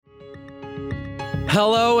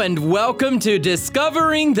Hello and welcome to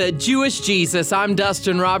Discovering the Jewish Jesus. I'm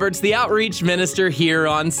Dustin Roberts, the outreach minister here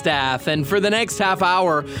on staff. And for the next half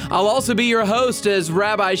hour, I'll also be your host as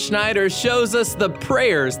Rabbi Schneider shows us the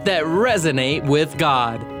prayers that resonate with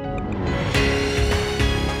God.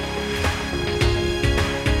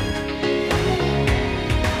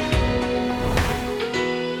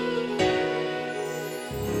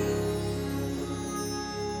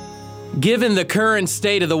 Given the current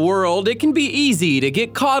state of the world, it can be easy to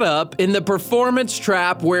get caught up in the performance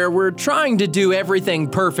trap where we're trying to do everything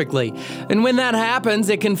perfectly. And when that happens,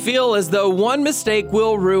 it can feel as though one mistake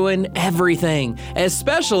will ruin everything,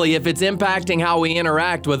 especially if it's impacting how we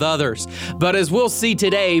interact with others. But as we'll see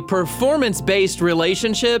today, performance-based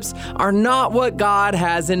relationships are not what God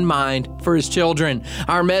has in mind for His children.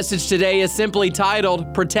 Our message today is simply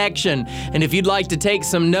titled Protection. And if you'd like to take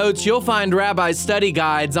some notes, you'll find Rabbi's study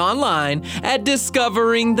guides online at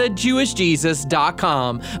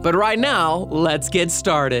discoveringthejewishjesus.com. But right now, let's get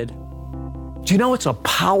started. Do you know it's a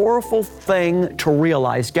powerful thing to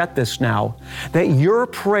realize, get this now, that your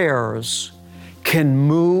prayers can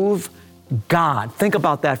move God. Think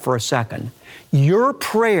about that for a second. Your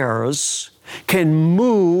prayers can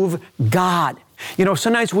move God. You know,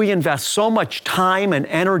 sometimes we invest so much time and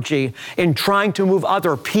energy in trying to move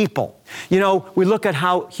other people. You know, we look at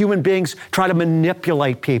how human beings try to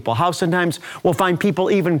manipulate people, how sometimes we'll find people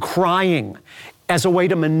even crying as a way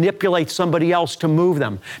to manipulate somebody else to move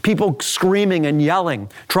them. People screaming and yelling,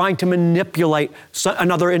 trying to manipulate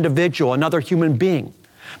another individual, another human being.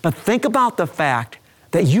 But think about the fact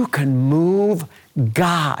that you can move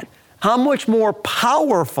God. How much more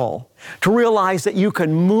powerful to realize that you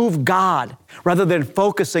can move God rather than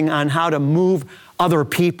focusing on how to move other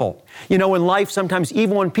people. You know, in life, sometimes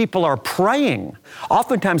even when people are praying,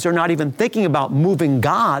 oftentimes they're not even thinking about moving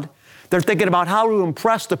God. They're thinking about how to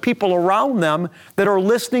impress the people around them that are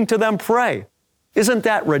listening to them pray. Isn't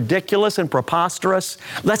that ridiculous and preposterous?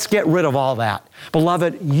 Let's get rid of all that.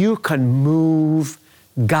 Beloved, you can move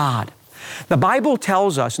God. The Bible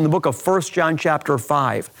tells us in the book of 1 John chapter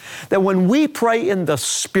 5 that when we pray in the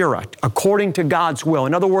Spirit according to God's will,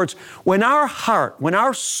 in other words, when our heart, when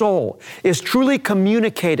our soul is truly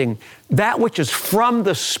communicating that which is from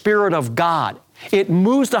the Spirit of God, it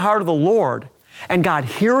moves the heart of the Lord, and God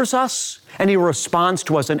hears us and He responds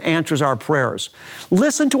to us and answers our prayers.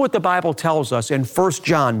 Listen to what the Bible tells us in 1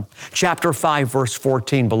 John chapter 5, verse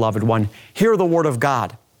 14, beloved one. Hear the word of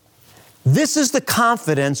God. This is the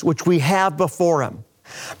confidence which we have before Him,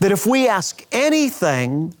 that if we ask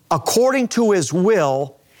anything according to His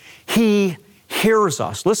will, He hears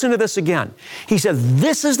us. Listen to this again. He said,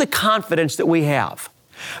 this is the confidence that we have,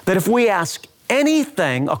 that if we ask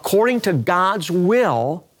anything according to God's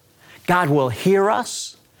will, God will hear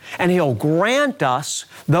us and He'll grant us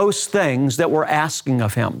those things that we're asking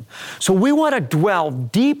of Him. So we want to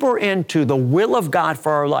delve deeper into the will of God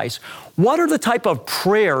for our lives. What are the type of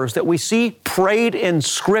prayers that we see prayed in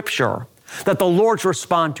Scripture that the Lord's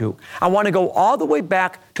respond to? I want to go all the way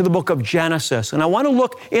back to the book of Genesis, and I want to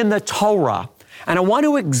look in the Torah, and I want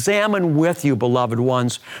to examine with you, beloved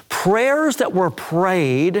ones, prayers that were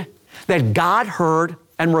prayed that God heard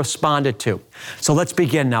and responded to. So let's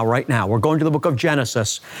begin now, right now. We're going to the book of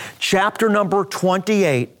Genesis, chapter number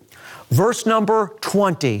 28, verse number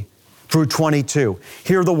 20 through 22.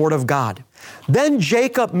 Hear the word of God. Then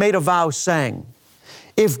Jacob made a vow saying,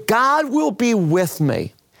 if God will be with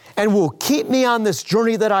me and will keep me on this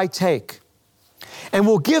journey that I take, and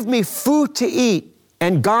will give me food to eat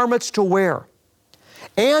and garments to wear,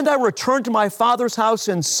 and I return to my father's house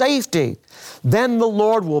in safety, then the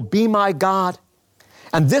Lord will be my God.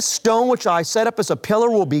 And this stone which I set up as a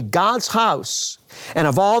pillar will be God's house. And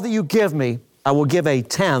of all that you give me, I will give a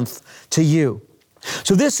tenth to you.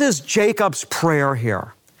 So this is Jacob's prayer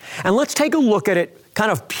here. And let's take a look at it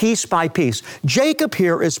kind of piece by piece. Jacob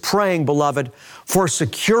here is praying, beloved, for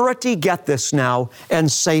security, get this now,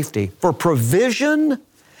 and safety, for provision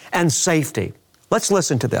and safety. Let's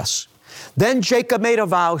listen to this. Then Jacob made a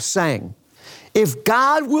vow saying, if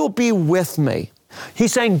God will be with me,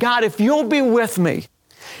 he's saying, God, if you'll be with me,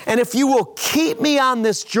 and if you will keep me on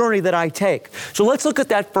this journey that I take. So let's look at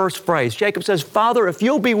that first phrase. Jacob says, Father, if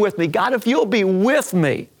you'll be with me, God, if you'll be with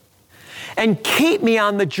me and keep me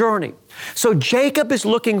on the journey. So Jacob is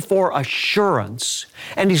looking for assurance,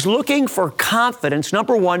 and he's looking for confidence,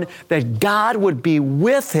 number one, that God would be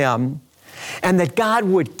with him and that God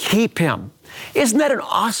would keep him. Isn't that an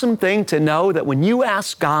awesome thing to know that when you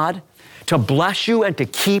ask God, to bless you and to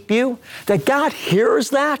keep you, that God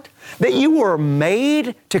hears that you were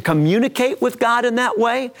made to communicate with God in that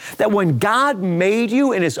way, that when God made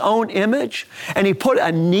you in His own image and He put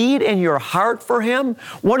a need in your heart for Him,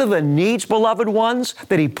 one of the needs, beloved ones,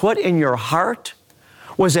 that He put in your heart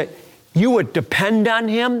was that you would depend on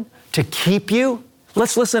Him to keep you.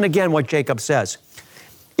 Let's listen again what Jacob says.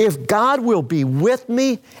 If God will be with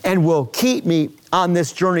me and will keep me on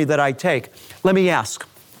this journey that I take. Let me ask,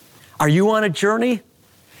 are you on a journey?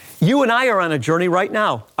 You and I are on a journey right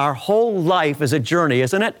now. Our whole life is a journey,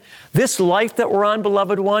 isn't it? This life that we're on,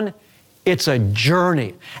 beloved one, it's a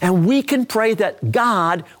journey. And we can pray that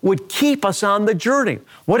God would keep us on the journey.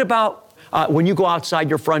 What about when you go outside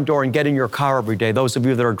your front door and get in your car every day, those of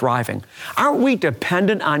you that are driving? Aren't we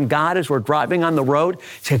dependent on God as we're driving on the road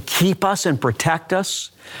to keep us and protect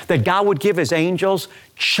us? That God would give His angels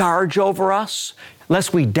charge over us,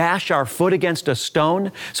 lest we dash our foot against a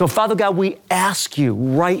stone. So, Father God, we ask you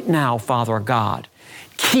right now, Father God,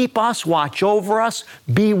 keep us, watch over us,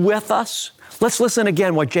 be with us. Let's listen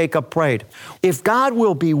again what Jacob prayed. If God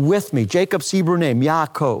will be with me, Jacob's Hebrew name,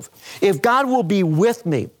 Yaakov, if God will be with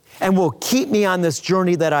me and will keep me on this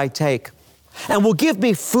journey that I take, and will give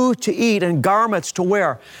me food to eat and garments to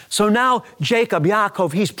wear. So now Jacob,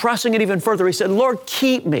 Yaakov, he's pressing it even further. He said, Lord,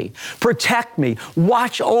 keep me, protect me,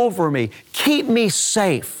 watch over me, keep me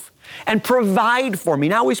safe, and provide for me.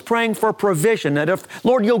 Now he's praying for provision, that if,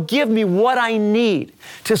 Lord, you'll give me what I need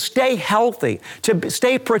to stay healthy, to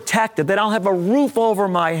stay protected, that I'll have a roof over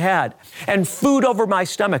my head and food over my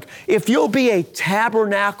stomach. If you'll be a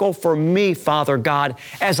tabernacle for me, Father God,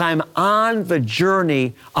 as I'm on the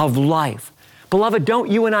journey of life. Beloved, don't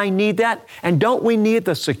you and I need that? And don't we need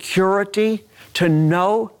the security to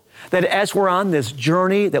know that as we're on this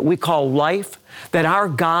journey that we call life, that our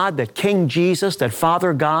God, that King Jesus, that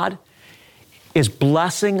Father God is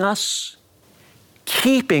blessing us,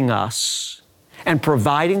 keeping us, and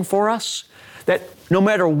providing for us? That no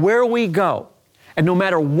matter where we go, and no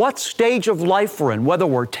matter what stage of life we're in, whether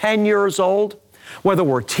we're 10 years old, whether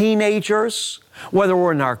we're teenagers, whether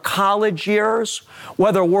we're in our college years,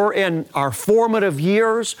 whether we're in our formative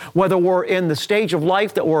years, whether we're in the stage of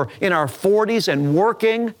life that we're in our 40s and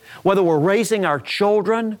working, whether we're raising our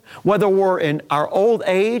children, whether we're in our old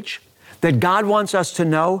age, that God wants us to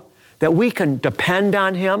know that we can depend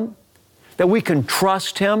on Him, that we can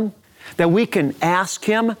trust Him, that we can ask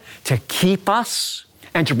Him to keep us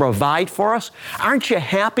and to provide for us. Aren't you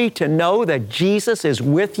happy to know that Jesus is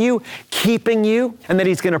with you, keeping you, and that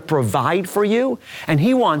He's going to provide for you? And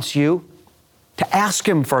He wants you to ask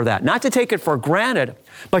Him for that, not to take it for granted,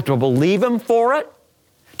 but to believe Him for it,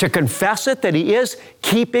 to confess it, that He is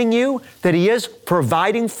keeping you, that He is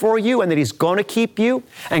providing for you, and that He's going to keep you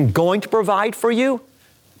and going to provide for you,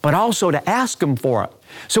 but also to ask Him for it.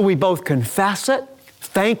 So we both confess it.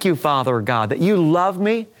 Thank you, Father God, that you love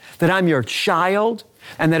me, that I'm your child,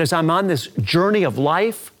 and that as I'm on this journey of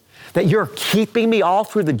life, that you're keeping me all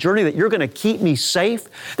through the journey, that you're going to keep me safe,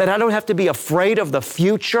 that I don't have to be afraid of the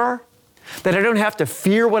future, that I don't have to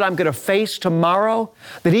fear what I'm going to face tomorrow,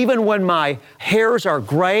 that even when my hairs are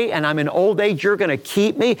gray and I'm in old age, you're going to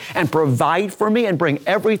keep me and provide for me and bring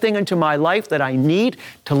everything into my life that I need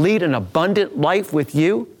to lead an abundant life with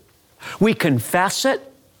you. We confess it,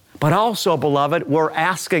 but also, beloved, we're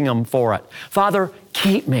asking Him for it. Father,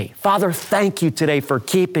 keep me. Father, thank you today for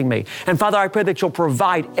keeping me. And Father, I pray that you'll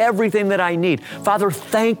provide everything that I need. Father,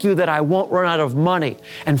 thank you that I won't run out of money.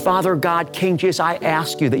 And Father God, King Jesus, I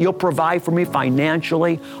ask you that you'll provide for me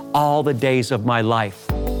financially all the days of my life.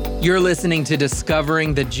 You're listening to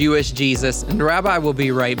Discovering the Jewish Jesus, and Rabbi will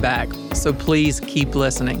be right back. So please keep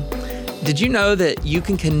listening. Did you know that you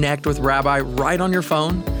can connect with Rabbi right on your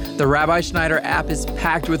phone? The Rabbi Schneider app is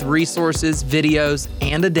packed with resources, videos,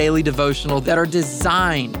 and a daily devotional that are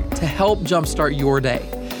designed to help jumpstart your day.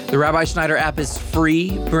 The Rabbi Schneider app is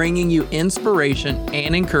free, bringing you inspiration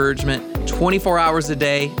and encouragement 24 hours a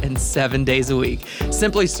day and 7 days a week.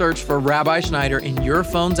 Simply search for Rabbi Schneider in your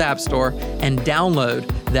phone's app store and download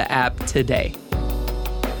the app today.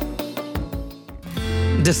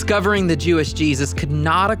 Discovering the Jewish Jesus could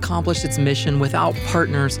not accomplish its mission without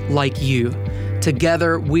partners like you.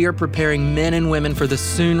 Together, we are preparing men and women for the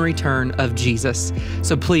soon return of Jesus.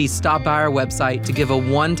 So please stop by our website to give a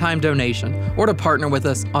one-time donation or to partner with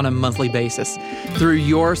us on a monthly basis. Through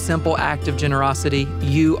your simple act of generosity,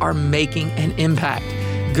 you are making an impact.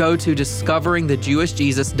 Go to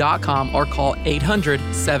discoveringthejewishjesus.com or call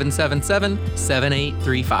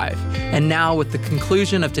 800-777-7835. And now, with the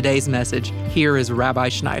conclusion of today's message, here is Rabbi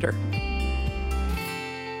Schneider.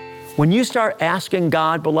 When you start asking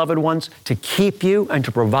God, beloved ones, to keep you and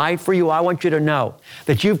to provide for you, I want you to know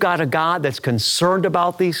that you've got a God that's concerned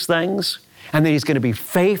about these things and that He's going to be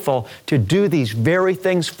faithful to do these very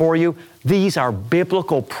things for you. These are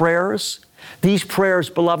biblical prayers. These prayers,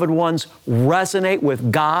 beloved ones, resonate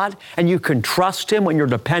with God, and you can trust Him when you're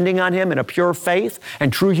depending on Him in a pure faith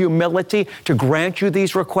and true humility to grant you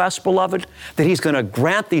these requests, beloved, that He's going to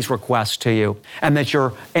grant these requests to you and that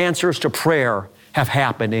your answers to prayer have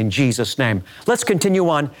happened in Jesus' name. Let's continue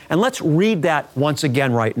on and let's read that once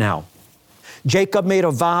again right now. Jacob made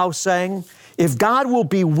a vow saying, "If God will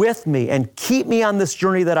be with me and keep me on this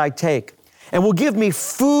journey that I take, and will give me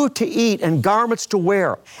food to eat and garments to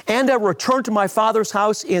wear, and I return to my father's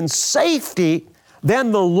house in safety,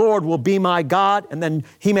 then the Lord will be my God." And then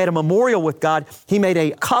he made a memorial with God. He made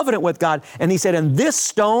a covenant with God. And he said, "And this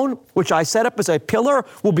stone, which I set up as a pillar,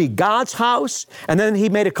 will be God's house." And then he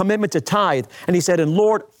made a commitment to tithe. And he said, "And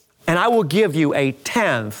Lord, and I will give you a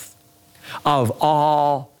tenth of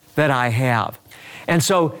all that I have." And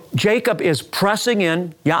so Jacob is pressing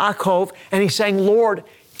in, Yaakov, and he's saying, "Lord,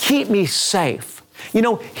 keep me safe." You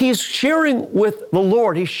know, he's sharing with the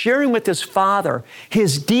Lord, he's sharing with his Father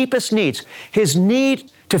his deepest needs, his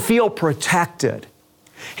need to feel protected,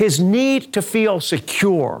 his need to feel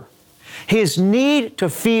secure, his need to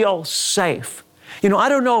feel safe. You know, I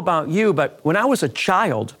don't know about you, but when I was a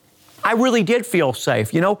child, I really did feel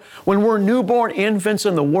safe. You know, when we're newborn infants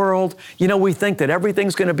in the world, you know, we think that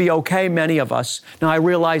everything's going to be okay, many of us. Now, I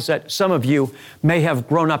realize that some of you may have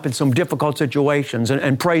grown up in some difficult situations,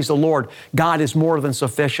 and praise the Lord, God is more than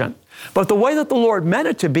sufficient. But the way that the Lord meant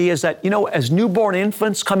it to be is that, you know, as newborn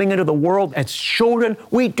infants coming into the world, as children,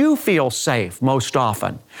 we do feel safe most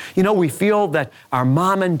often. You know, we feel that our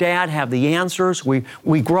mom and dad have the answers.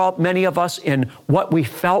 We grow up, many of us, in what we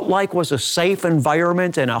felt like was a safe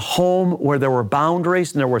environment and a home where there were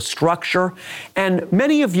boundaries and there was structure. And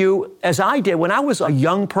many of you, as I did, when I was a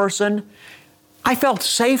young person, I felt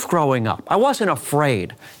safe growing up. I wasn't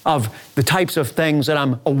afraid of the types of things that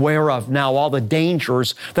I'm aware of now, all the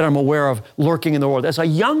dangers that I'm aware of lurking in the world. As a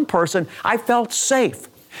young person, I felt safe.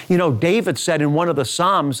 You know, David said in one of the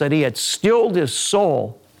Psalms that he had stilled his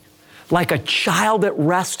soul like a child at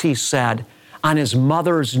rest, he said, on his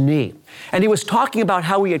mother's knee. And he was talking about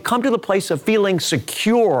how he had come to the place of feeling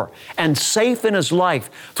secure and safe in his life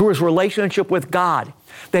through his relationship with God,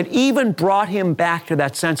 that even brought him back to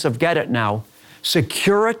that sense of, get it now,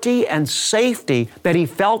 security and safety that he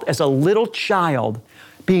felt as a little child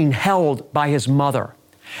being held by his mother.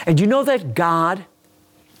 And you know that God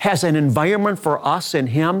has an environment for us in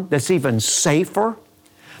Him that's even safer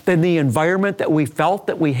than the environment that we felt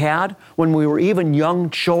that we had when we were even young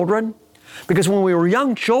children? Because when we were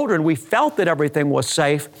young children, we felt that everything was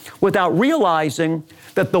safe without realizing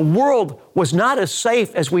that the world was not as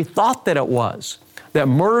safe as we thought that it was, that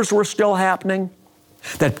murders were still happening,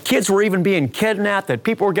 that kids were even being kidnapped, that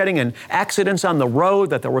people were getting in accidents on the road,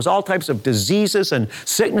 that there was all types of diseases and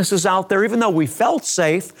sicknesses out there. Even though we felt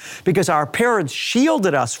safe because our parents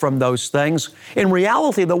shielded us from those things, in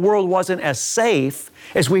reality, the world wasn't as safe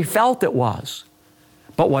as we felt it was.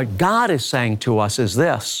 But what God is saying to us is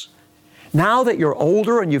this: now that you're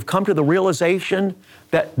older and you've come to the realization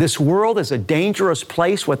that this world is a dangerous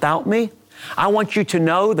place without me, I want you to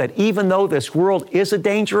know that even though this world is a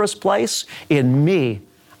dangerous place, in me,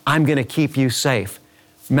 I'm going to keep you safe.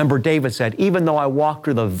 Remember, David said, even though I walk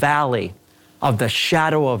through the valley of the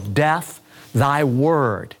shadow of death, thy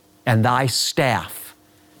word and thy staff,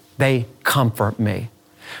 they comfort me.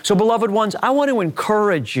 So, beloved ones, I want to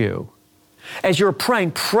encourage you as you're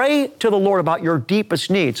praying, pray to the Lord about your deepest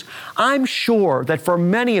needs. I'm sure that for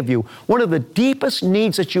many of you, one of the deepest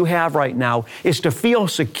needs that you have right now is to feel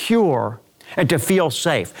secure and to feel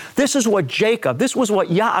safe. This is what this was what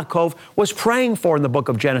Yaakov was praying for in the book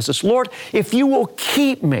of Genesis. Lord, if you will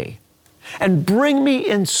keep me and bring me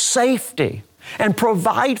in safety and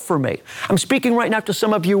provide for me. I'm speaking right now to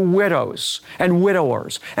some of you widows and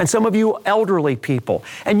widowers and some of you elderly people,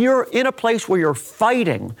 and you're in a place where you're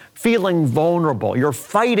fighting, feeling vulnerable. You're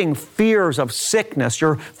fighting fears of sickness.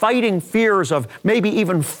 You're fighting fears of maybe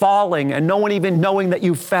even falling and no one even knowing that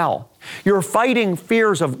you fell. You're fighting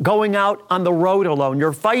fears of going out on the road alone.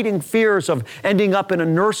 You're fighting fears of ending up in a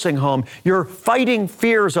nursing home. You're fighting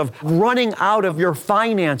fears of running out of your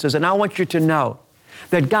finances. And I want you to know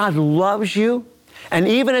that God loves you. And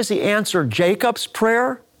even as He answered Jacob's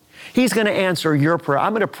prayer, He's going to answer your prayer.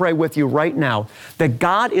 I'm going to pray with you right now that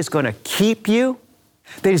God is going to keep you,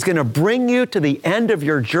 that He's going to bring you to the end of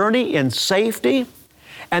your journey in safety,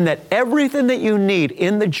 and that everything that you need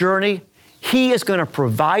in the journey He is going to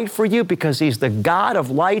provide for you because He's the God of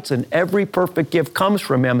lights and every perfect gift comes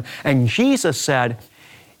from Him. And Jesus said,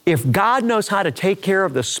 if God knows how to take care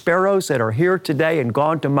of the sparrows that are here today and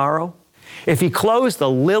gone tomorrow, if He clothes the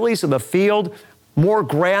lilies of the field more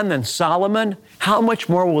grand than Solomon, how much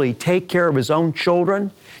more will He take care of His own children?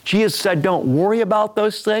 Jesus said, don't worry about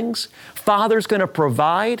those things. Father's going to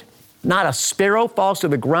provide. Not a sparrow falls to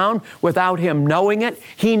the ground without Him knowing it.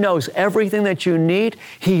 He knows everything that you need.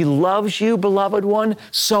 He loves you, beloved one,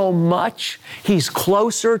 so much. He's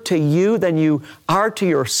closer to you than you are to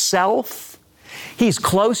yourself. He's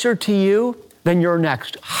closer to you than your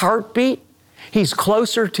next heartbeat. He's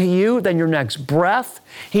closer to you than your next breath.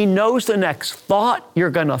 He knows the next thought you're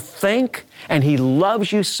going to think, and He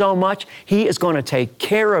loves you so much. He is going to take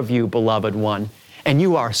care of you, beloved one, and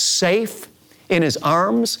you are safe in His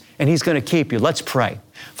arms, and He's going to keep you. Let's pray.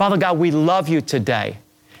 Father God, we love you today.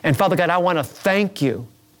 And Father God, I want to thank you.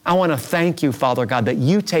 I want to thank you, Father God, that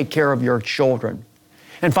you take care of your children.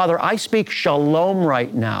 And Father, I speak shalom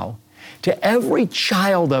right now to every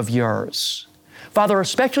child of yours. Father,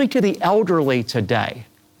 especially to the elderly today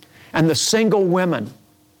and the single women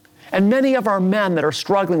and many of our men that are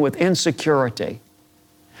struggling with insecurity.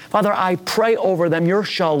 Father, I pray over them your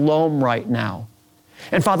shalom right now.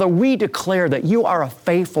 And Father, we declare that you are a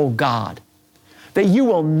faithful God, that you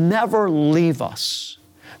will never leave us,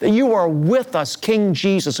 that you are with us, King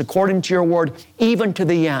Jesus, according to your word, even to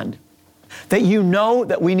the end, that you know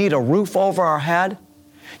that we need a roof over our head.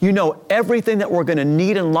 You know everything that we're going to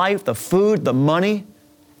need in life, the food, the money,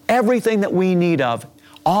 everything that we need of,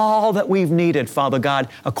 all that we've needed, Father God,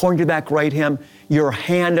 according to that great hymn, your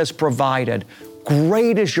hand has provided.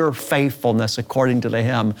 Great is your faithfulness, according to the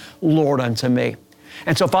hymn, Lord, unto me.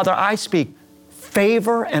 And so, Father, I speak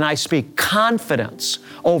favor and I speak confidence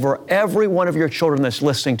over every one of your children that's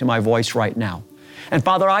listening to my voice right now. And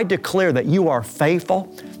Father, I declare that you are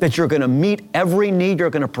faithful, that you're going to meet every need, you're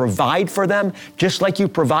going to provide for them, just like you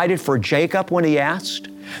provided for Jacob when he asked,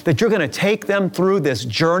 that you're going to take them through this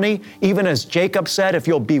journey, even as Jacob said, if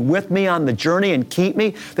you'll be with me on the journey and keep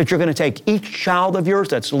me, that you're going to take each child of yours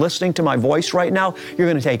that's listening to my voice right now, you're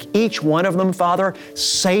going to take each one of them, Father,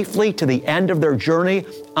 safely to the end of their journey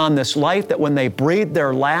on this life, that when they breathe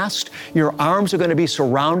their last, your arms are going to be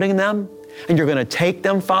surrounding them. And you're going to take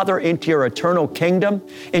them, Father, into your eternal kingdom,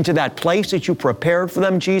 into that place that you prepared for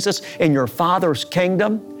them, Jesus, in your Father's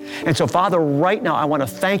kingdom. And so, Father, right now, I want to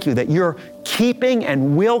thank you that you're keeping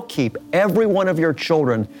and will keep every one of your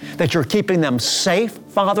children, that you're keeping them safe,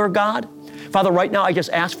 Father God. Father, right now, I just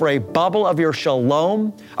ask for a bubble of your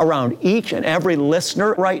shalom around each and every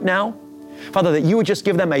listener right now. Father, that you would just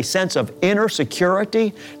give them a sense of inner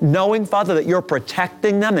security, knowing, Father, that you're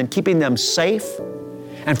protecting them and keeping them safe.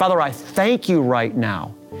 And Father, I thank you right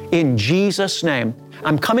now, in Jesus' name.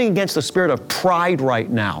 I'm coming against the spirit of pride right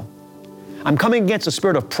now. I'm coming against the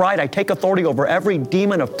spirit of pride. I take authority over every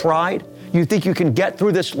demon of pride. You think you can get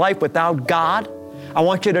through this life without God? I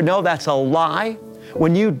want you to know that's a lie.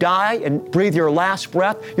 When you die and breathe your last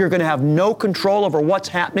breath, you're going to have no control over what's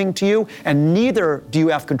happening to you, and neither do you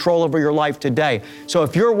have control over your life today. So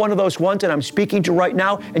if you're one of those ones that I'm speaking to right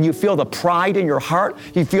now, and you feel the pride in your heart,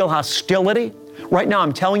 you feel hostility, right now,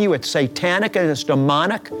 I'm telling you it's satanic and it's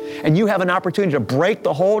demonic, and you have an opportunity to break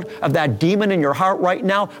the hold of that demon in your heart right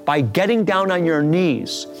now by getting down on your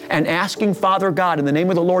knees and asking Father God in the name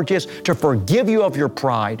of the Lord Jesus to forgive you of your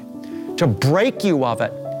pride, to break you of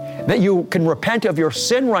it, that you can repent of your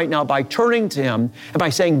sin right now by turning to Him and by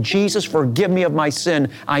saying, Jesus, forgive me of my sin.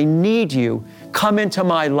 I need you. Come into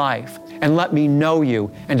my life and let me know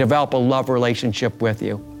you and develop a love relationship with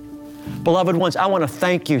you. Beloved ones, I want to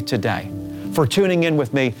thank you today for tuning in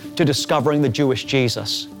with me to Discovering the Jewish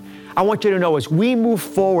Jesus. I want you to know as we move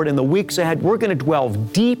forward in the weeks ahead, we're going to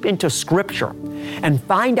delve deep into Scripture and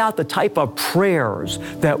find out the type of prayers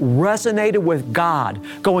that resonated with God,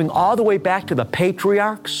 going all the way back to the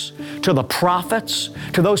patriarchs, to the prophets,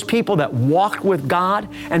 to those people that walked with God.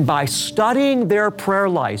 And by studying their prayer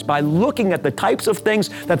lives, by looking at the types of things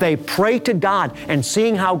that they prayed to God and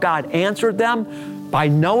seeing how God answered them, by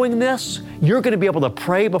knowing this, you're going to be able to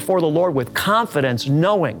pray before the Lord with confidence,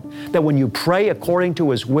 knowing that when you pray according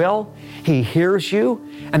to His will, He hears you,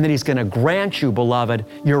 and that He's going to grant you, beloved,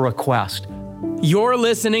 your request. You're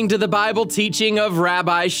listening to the Bible teaching of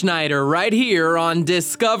Rabbi Schneider right here on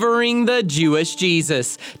Discovering the Jewish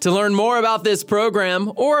Jesus. To learn more about this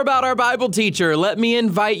program or about our Bible teacher, let me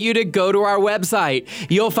invite you to go to our website.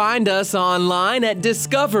 You'll find us online at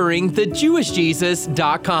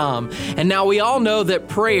discoveringthejewishjesus.com. And now we all know that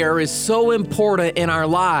prayer is so important in our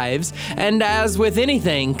lives, and as with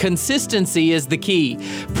anything, consistency is the key.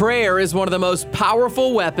 Prayer is one of the most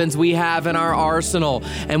powerful weapons we have in our arsenal,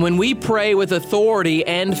 and when we pray with authority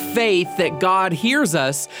and faith that God hears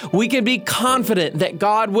us, we can be confident that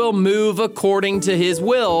God will move according to His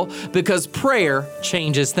will, because prayer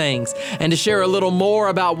changes things. And to share a little more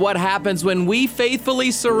about what happens when we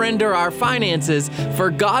faithfully surrender our finances for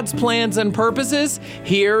God's plans and purposes,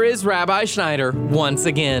 here is Rabbi Schneider once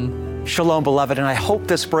again. Shalom, beloved, and I hope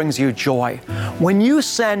this brings you joy. When you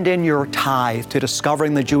send in your tithe to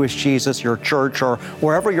Discovering the Jewish Jesus, your church, or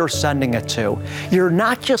wherever you're sending it to, you're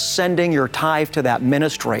not just sending your tithe to that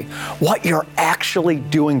ministry. What you're actually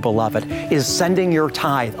doing, beloved, is sending your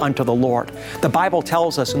tithe unto the Lord. The Bible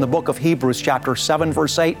tells us in the book of Hebrews, chapter 7,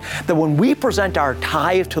 verse 8, that when we present our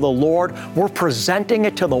tithe to the Lord, we're presenting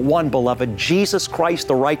it to the one, beloved, Jesus Christ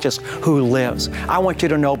the righteous, who lives. I want you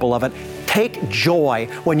to know, beloved, take joy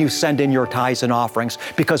when you send in your tithes and offerings,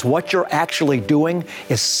 because what you're actually doing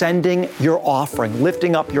is sending your offering,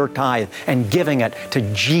 lifting up your tithe and giving it to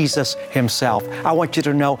Jesus Himself. I want you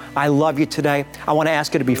to know I love you today. I want to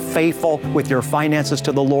ask you to be faithful with your finances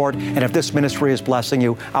to the Lord. And if this ministry is blessing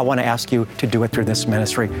you, I want to ask you to do it through this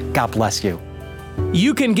ministry. God bless you.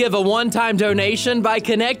 You can give a one-time donation by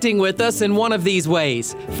connecting with us in one of these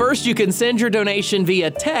ways. First, you can send your donation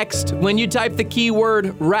via text when you type the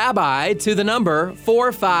keyword Rabbi to the number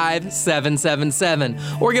 45777,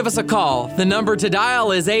 or give us a call. The number to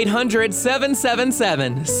dial is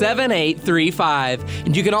 800-777-7835.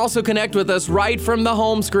 And you can also connect with us right from the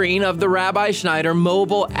home screen of the Rabbi Schneider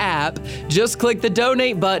mobile app. Just click the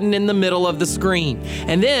donate button in the middle of the screen.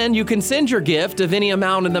 And then you can send your gift of any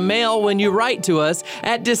amount in the mail when you write to us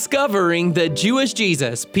at Discovering the Jewish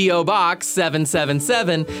Jesus, P.O. Box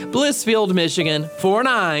 777, Blissfield, Michigan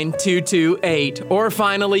 49228. Or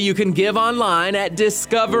finally, you can give online at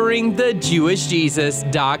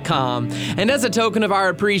discoveringthejewishjesus.com. And as a token of our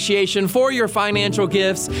appreciation for your financial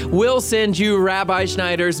gifts, we'll send you Rabbi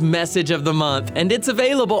Schneider's Message of the Month, and it's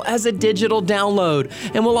available as a digital download.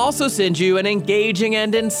 And we'll also send you an engaging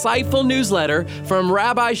and insightful newsletter from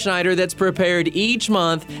Rabbi Schneider that's prepared each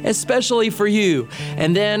month, especially for you.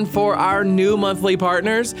 And then for our new monthly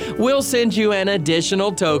partners, we'll send you an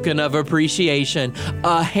additional token of appreciation,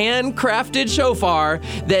 a handcrafted shofar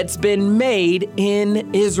that's been made in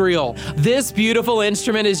Israel. This beautiful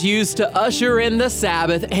instrument is used to usher in the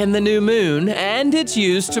Sabbath and the new moon, and it's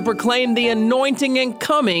used to proclaim the anointing and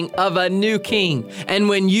coming of a new king. And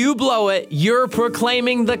when you blow it, you're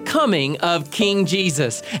proclaiming the coming of King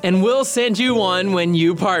Jesus. And we'll send you one when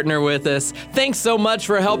you partner with us. Thanks so much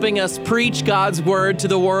for helping us preach God's word to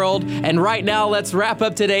the world. And right now, let's wrap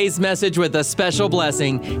up today's message with a special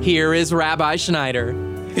blessing. Here is Rabbi Schneider.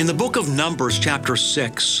 In the book of Numbers, chapter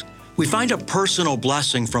 6, we find a personal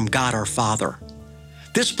blessing from God our Father.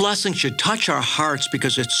 This blessing should touch our hearts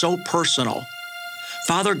because it's so personal.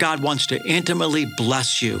 Father God wants to intimately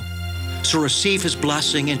bless you. So receive His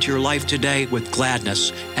blessing into your life today with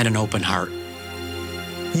gladness and an open heart.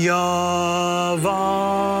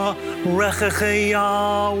 Yavarechecha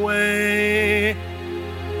Yahweh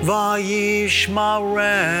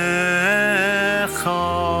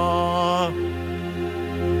vayishmarecha.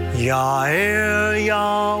 Ya'er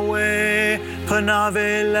Yahweh panav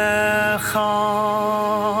elecha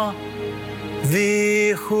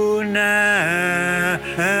vichunecha.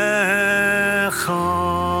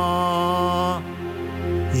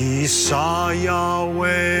 Yisa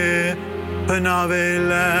Yahweh panav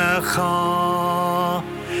elecha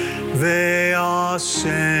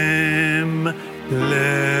ve'asem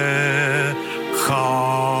lecha.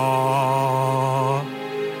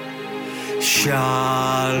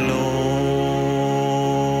 Shalom.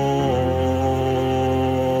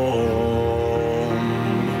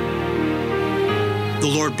 The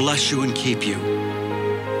Lord bless you and keep you.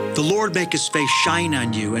 The Lord make His face shine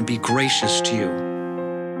on you and be gracious to you.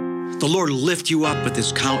 The Lord lift you up with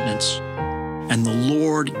His countenance, and the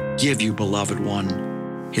Lord give you, beloved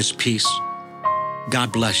one, His peace.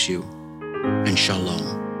 God bless you, and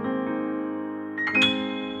shalom.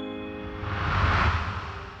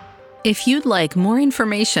 If you'd like more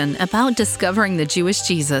information about Discovering the Jewish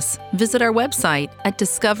Jesus, visit our website at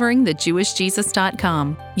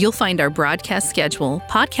discoveringthejewishjesus.com. You'll find our broadcast schedule,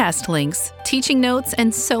 podcast links, teaching notes,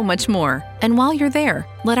 and so much more. And while you're there,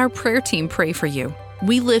 let our prayer team pray for you.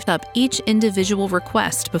 We lift up each individual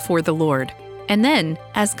request before the Lord. And then,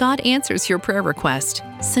 as God answers your prayer request,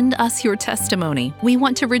 send us your testimony. We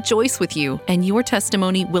want to rejoice with you, and your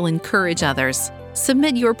testimony will encourage others.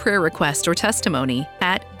 Submit your prayer request or testimony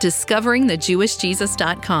at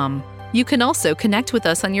discoveringthejewishjesus.com. You can also connect with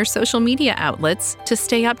us on your social media outlets to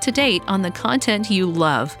stay up to date on the content you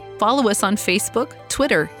love. Follow us on Facebook,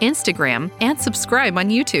 Twitter, Instagram, and subscribe on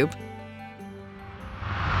YouTube.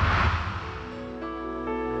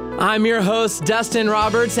 I'm your host, Dustin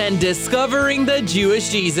Roberts, and Discovering the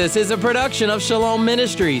Jewish Jesus is a production of Shalom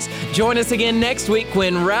Ministries. Join us again next week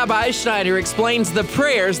when Rabbi Schneider explains the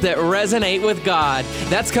prayers that resonate with God.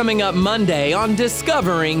 That's coming up Monday on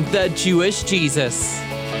Discovering the Jewish Jesus.